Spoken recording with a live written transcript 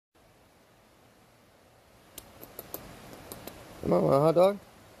Come on, hot dog.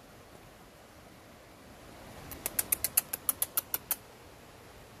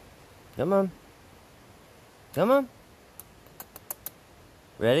 Come on. Come on.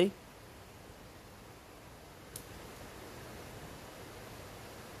 Ready?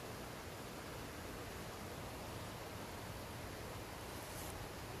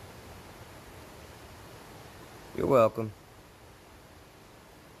 You're welcome.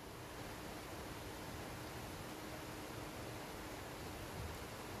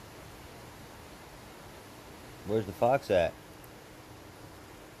 Where's the fox at?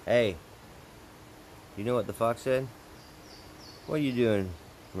 Hey, you know what the fox said? What are you doing,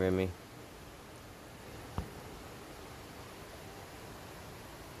 Remy?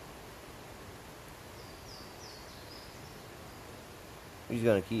 He's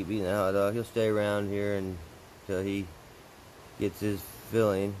gonna keep eating the hot dog. He'll stay around here until he gets his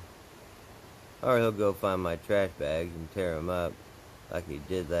filling. Or he'll go find my trash bags and tear them up like he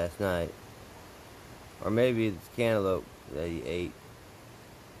did last night. Or maybe it's cantaloupe that he ate.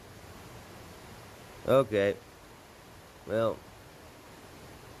 Okay. Well,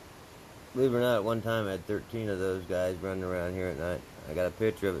 believe it or not, at one time I had 13 of those guys running around here at night. I got a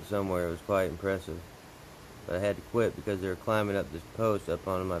picture of it somewhere. It was quite impressive. But I had to quit because they were climbing up this post up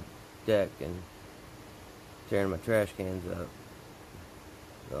onto my deck and tearing my trash cans up.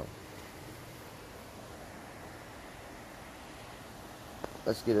 So,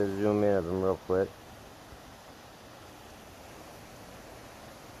 let's get a zoom in of them real quick.